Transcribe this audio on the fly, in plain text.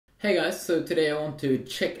Hey guys, so today I want to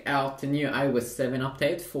check out the new iOS 7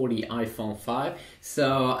 update for the iPhone 5.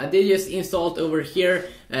 So I did just install it over here.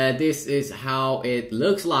 This is how it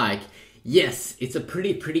looks like. Yes, it's a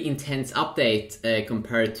pretty intense update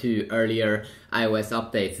compared to earlier iOS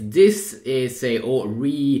updates. This is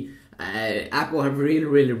Apple have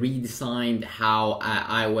really redesigned how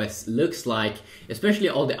iOS looks like, especially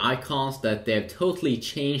all the icons that they've totally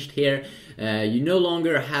changed here. You no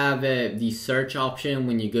longer have the search option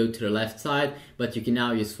when you go to the left side, but you can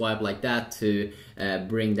now just swipe like that to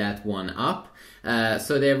bring that one up.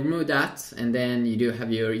 So they removed that, and then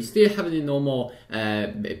you still have the normal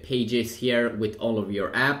pages here with all of your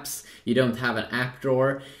apps. You don't have an app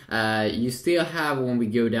drawer. You still have, when we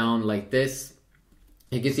go down like this,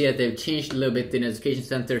 you can see that they've changed a little bit the notification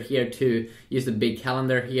center here to use the big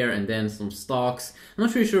calendar here and then some stocks. I'm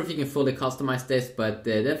not really sure if you can fully customize this, but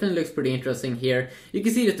definitely looks pretty interesting here. You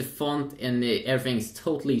can see that the font and everything is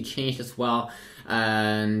totally changed as well.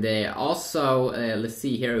 And also, let's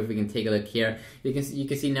see here if we can take a look here. You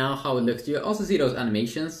can see now how it looks. You also see those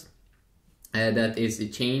animations that is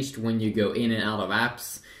changed when you go in and out of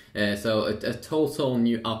apps. So a total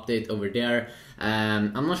new update over there.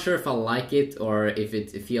 I'm not sure if I like it or if it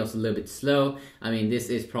feels a little bit slow. I mean, this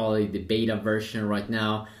is probably the beta version right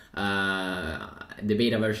now, the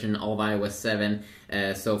beta version of iOS 7.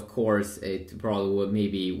 So of course it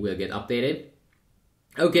probably will get updated.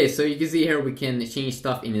 Okay, so you can see here we can change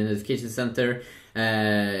stuff in the notification center.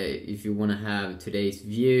 If you want to have today's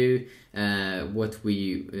view, what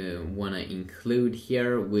we want to include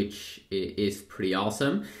here, which is pretty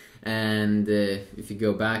awesome. And if you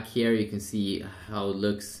go back here, you can see how it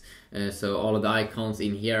looks. So all of the icons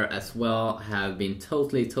in here as well have been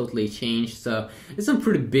totally changed. So there's some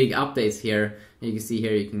pretty big updates here. You can see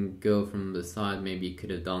here, you can go from the side. Maybe you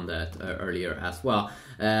could have done that earlier as well.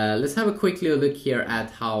 Let's have a quick little look here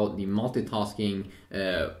at how the multitasking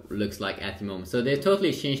looks like at the moment. So they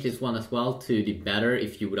totally changed this one as well to the better,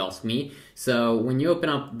 if you would ask me. So when you open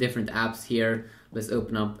up different apps here, let's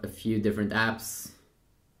open up a few different apps.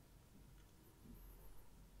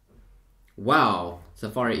 Wow,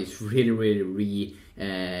 Safari is really remade,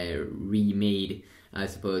 I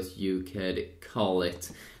suppose you could call it.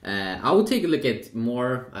 I will take a look at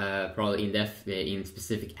more probably in depth in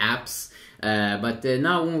specific apps, but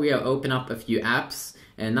now when we open up a few apps,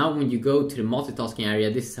 and now when you go to the multitasking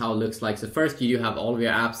area, this is how it looks like. So first you do have all of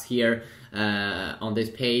your apps here on this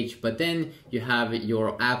page, but then you have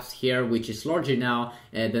your apps here, which is larger now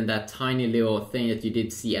than that tiny little thing that you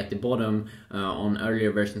did see at the bottom on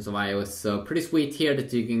earlier versions of iOS. So pretty sweet here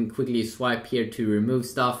that you can quickly swipe here to remove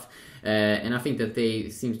stuff. And I think that they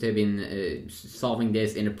seem to have been solving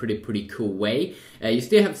this in a pretty cool way. You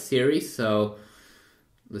still have Siri, so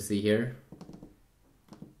let's see here.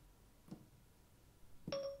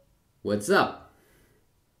 What's up?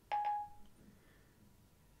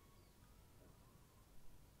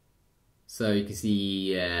 So you can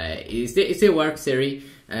see it still works, Siri.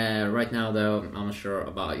 Right now though, I'm not sure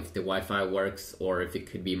about if the Wi-Fi works or if it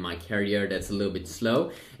could be my carrier that's a little bit slow.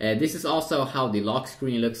 This is also how the lock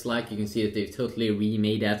screen looks like. You can see that they've totally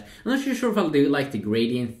remade that. I'm not sure if I do like the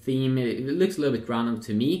gradient theme. It looks a little bit random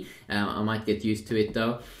to me. I might get used to it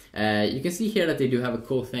though. You can see here that they do have a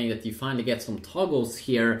cool thing that you finally get some toggles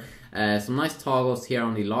here. Some nice toggles here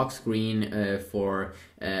on the lock screen for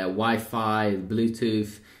Wi-Fi,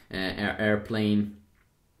 Bluetooth, airplane,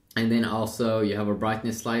 and then also you have a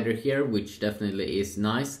brightness slider here, which definitely is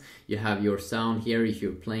nice. You have your sound here if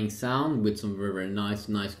you're playing sound with some very nice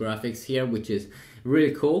graphics here, which is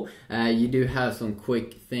really cool. You do have some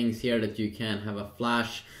quick things here that you can have a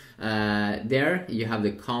flash there. You have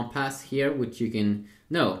the compass here, which you can,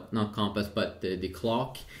 no, not compass, but the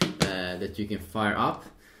clock that you can fire up.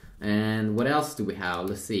 And what else do we have?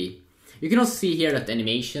 Let's see. You can also see here that the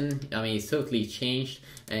animation, I mean, it's totally changed.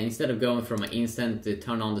 Instead of going from an instant to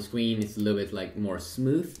turn on the screen, it's a little bit like more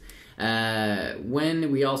smooth.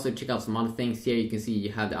 When we also check out some other things here, you can see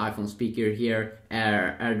you have the iPhone speaker here,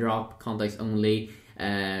 AirDrop, context only.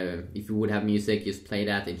 If you would have music, just play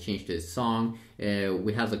that and change the song.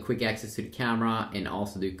 We have the quick access to the camera and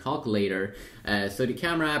also the calculator. So the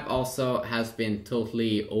camera app also has been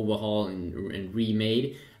totally overhauled and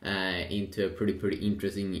remade into a pretty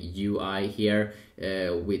interesting UI here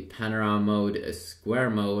with panorama mode, a square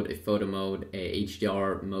mode, a photo mode, a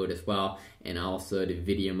HDR mode as well, and also the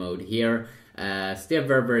video mode here. Still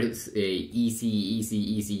very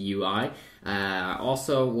easy UI.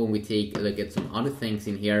 Also, when we take a look at some other things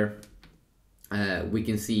in here, we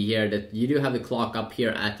can see here that you do have the clock up here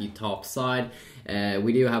at the top side.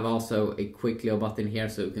 We do have also a quick little button here,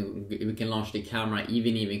 so we can launch the camera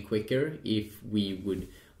even quicker if we would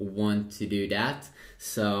want to do that.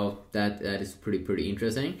 So that is pretty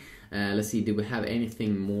interesting. Let's see, do we have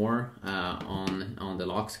anything more on the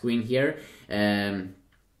lock screen here?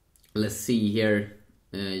 Let's see here.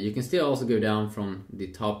 You can still also go down from the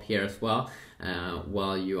top here as well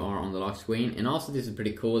while you are on the lock screen. And also this is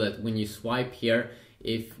pretty cool that when you swipe here,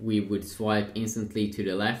 if we would swipe instantly to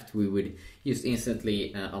the left, we would just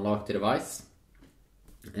instantly unlock the device.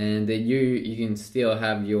 And then you can still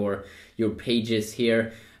have your pages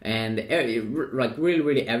here, and like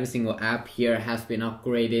really every single app here has been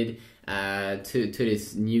upgraded to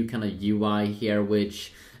this new kind of UI here,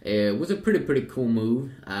 which was a pretty cool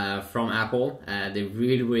move from Apple. They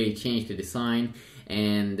really changed the design,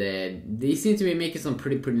 and they seem to be making some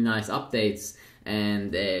pretty nice updates.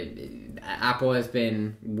 And Apple has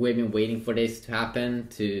we've been waiting for this to happen,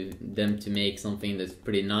 to them to make something that's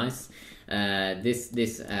pretty nice. This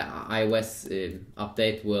iOS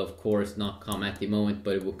update will of course not come at the moment,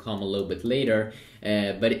 but it will come a little bit later.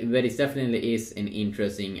 But it definitely is an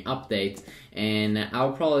interesting update, and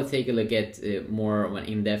I'll probably take a look at more of an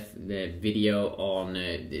in-depth video on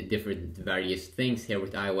the different various things here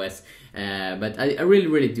with iOS. But I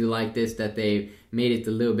really do like this, that they made it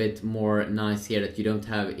a little bit more nice here, that you don't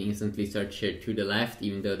have instantly search here to the left,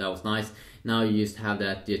 even though that was nice. Now you just have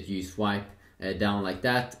that you swipe down like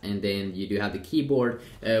that, and then you do have the keyboard,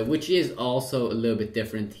 which is also a little bit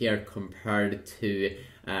different here compared to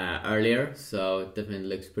earlier. So it definitely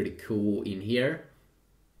looks pretty cool in here.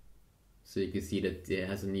 So you can see that it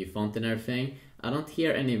has a new font and everything. I don't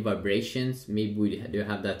hear any vibrations. Maybe we do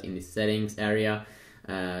have that in the settings area.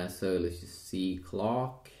 So let's just see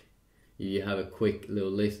clock. You have a quick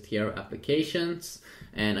little list here of applications,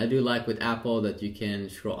 and I do like with Apple that you can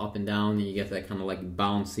scroll up and down and you get that kind of like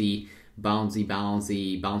bouncy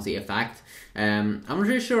effect. I'm not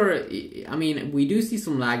really sure. I mean, we do see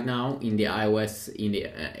some lag now in the iOS,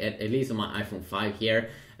 at least on my iPhone 5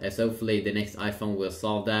 here. So hopefully the next iPhone will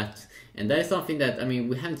solve that. And that is something that, I mean,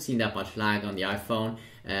 we haven't seen that much lag on the iPhone,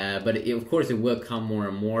 but of course it will come more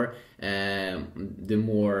and more. The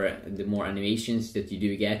more animations that you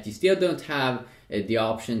do get. You still don't have the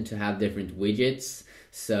option to have different widgets,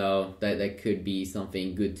 so that could be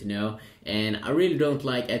something good to know. And I really don't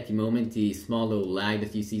like at the moment the small little lag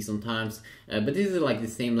that you see sometimes, but this is like the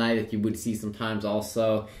same lag that you would see sometimes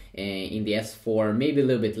also in the S4, maybe a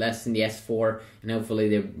little bit less in the S4, and hopefully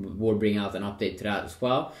they will bring out an update to that as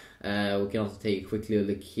well. We can also take a quick little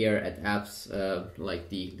look here at apps like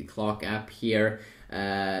the clock app here.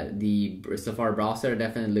 The Safari browser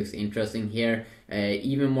definitely looks interesting here,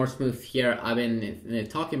 even more smooth here. I've been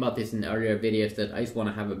talking about this in earlier videos, that I just want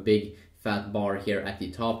to have a big fat bar here at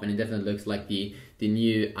the top, and it definitely looks like the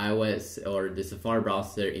new iOS or the Safari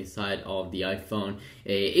browser inside of the iPhone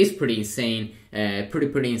is pretty insane,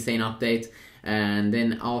 pretty insane update. And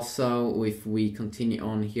then also, if we continue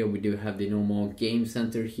on here, we do have the normal game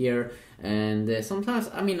center here. And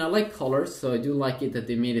sometimes, I mean, I like colors, so I do like it that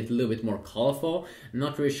they made it a little bit more colorful. I'm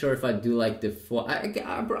not really sure if I do like the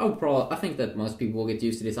I think that most people will get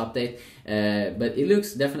used to this update, but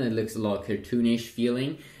it definitely looks a lot cartoonish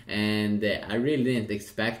feeling, and I really didn't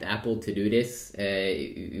expect Apple to do this.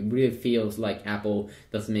 It really feels like Apple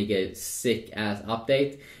doesn't make a sick ass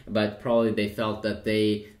update, but probably they felt that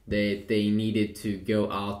they needed to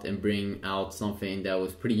go out and bring out something that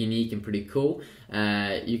was pretty unique and pretty cool.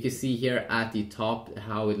 You can see here at the top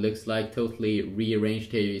how it looks like, totally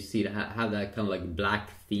rearranged here. You see have that kind of like black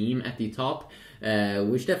theme at the top,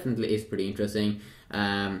 which definitely is pretty interesting.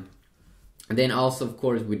 And then also, of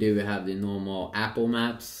course, we do have the normal Apple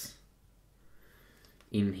Maps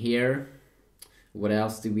in here. What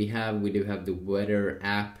else do we have? We do have the weather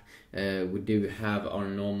app. We do have our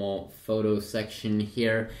normal photo section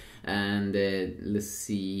here, and let's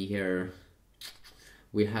see here.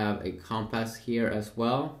 We have a compass here as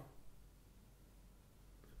well.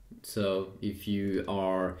 So if you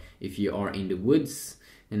are in the woods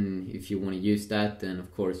and if you want to use that, then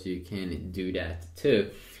of course you can do that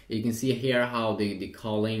too. You can see here how the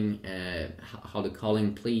calling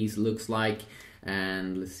please looks like,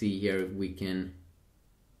 and let's see here if we can.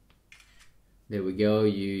 There we go.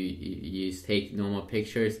 You just take normal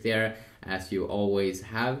pictures there as you always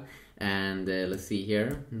have. And let's see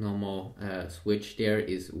here, normal switch there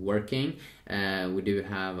is working. We do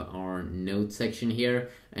have our note section here,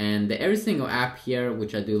 and every single app here,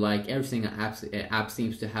 which I do like, every single app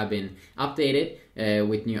seems to have been updated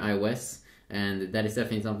with new iOS. And that is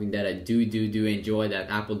definitely something that I do enjoy, that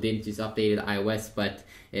Apple didn't just update iOS, but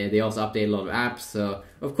they also update a lot of apps. So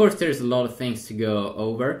of course there's a lot of things to go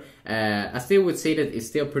over. I still would say that it's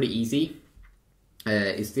still pretty easy.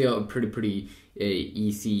 It's still pretty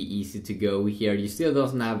easy to go here. You still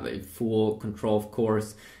doesn't have a full control, of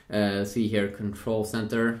course. See here, control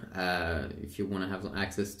center, if you want to have some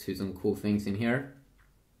access to some cool things in here.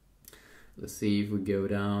 Let's see if we go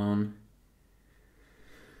down.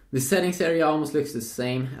 The settings area almost looks the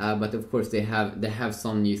same, but of course they have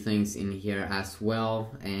some new things in here as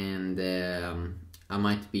well, and I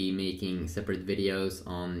might be making separate videos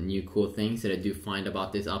on new cool things that I do find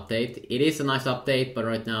about this update. It is a nice update, but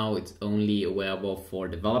right now it's only available for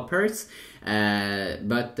developers.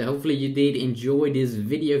 But hopefully you did enjoy this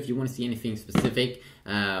video. If you want to see anything specific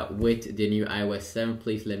with the new iOS 7,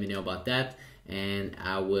 please let me know about that, and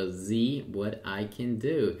I will see what I can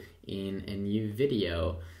do in a new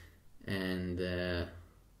video. And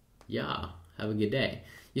yeah, have a good day.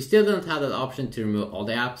 You still don't have that option to remove all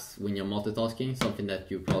the apps when you're multitasking, something that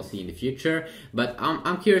you'll probably see in the future. But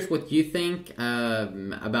I'm curious what you think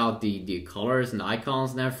about the colors and the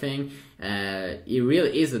icons and everything. It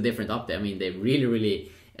really is a different update. I mean, they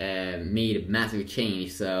really made a massive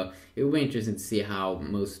change, so it will be interesting to see how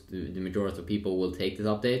the majority of people will take this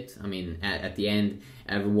update. I mean, at the end,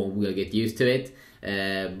 everyone will get used to it.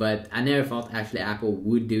 But I never thought actually Apple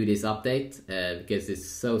would do this update because it's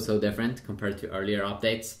so different compared to earlier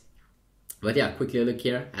updates. But yeah, quickly look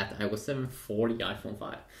here at iOS 7 for the iPhone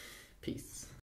 5. Peace.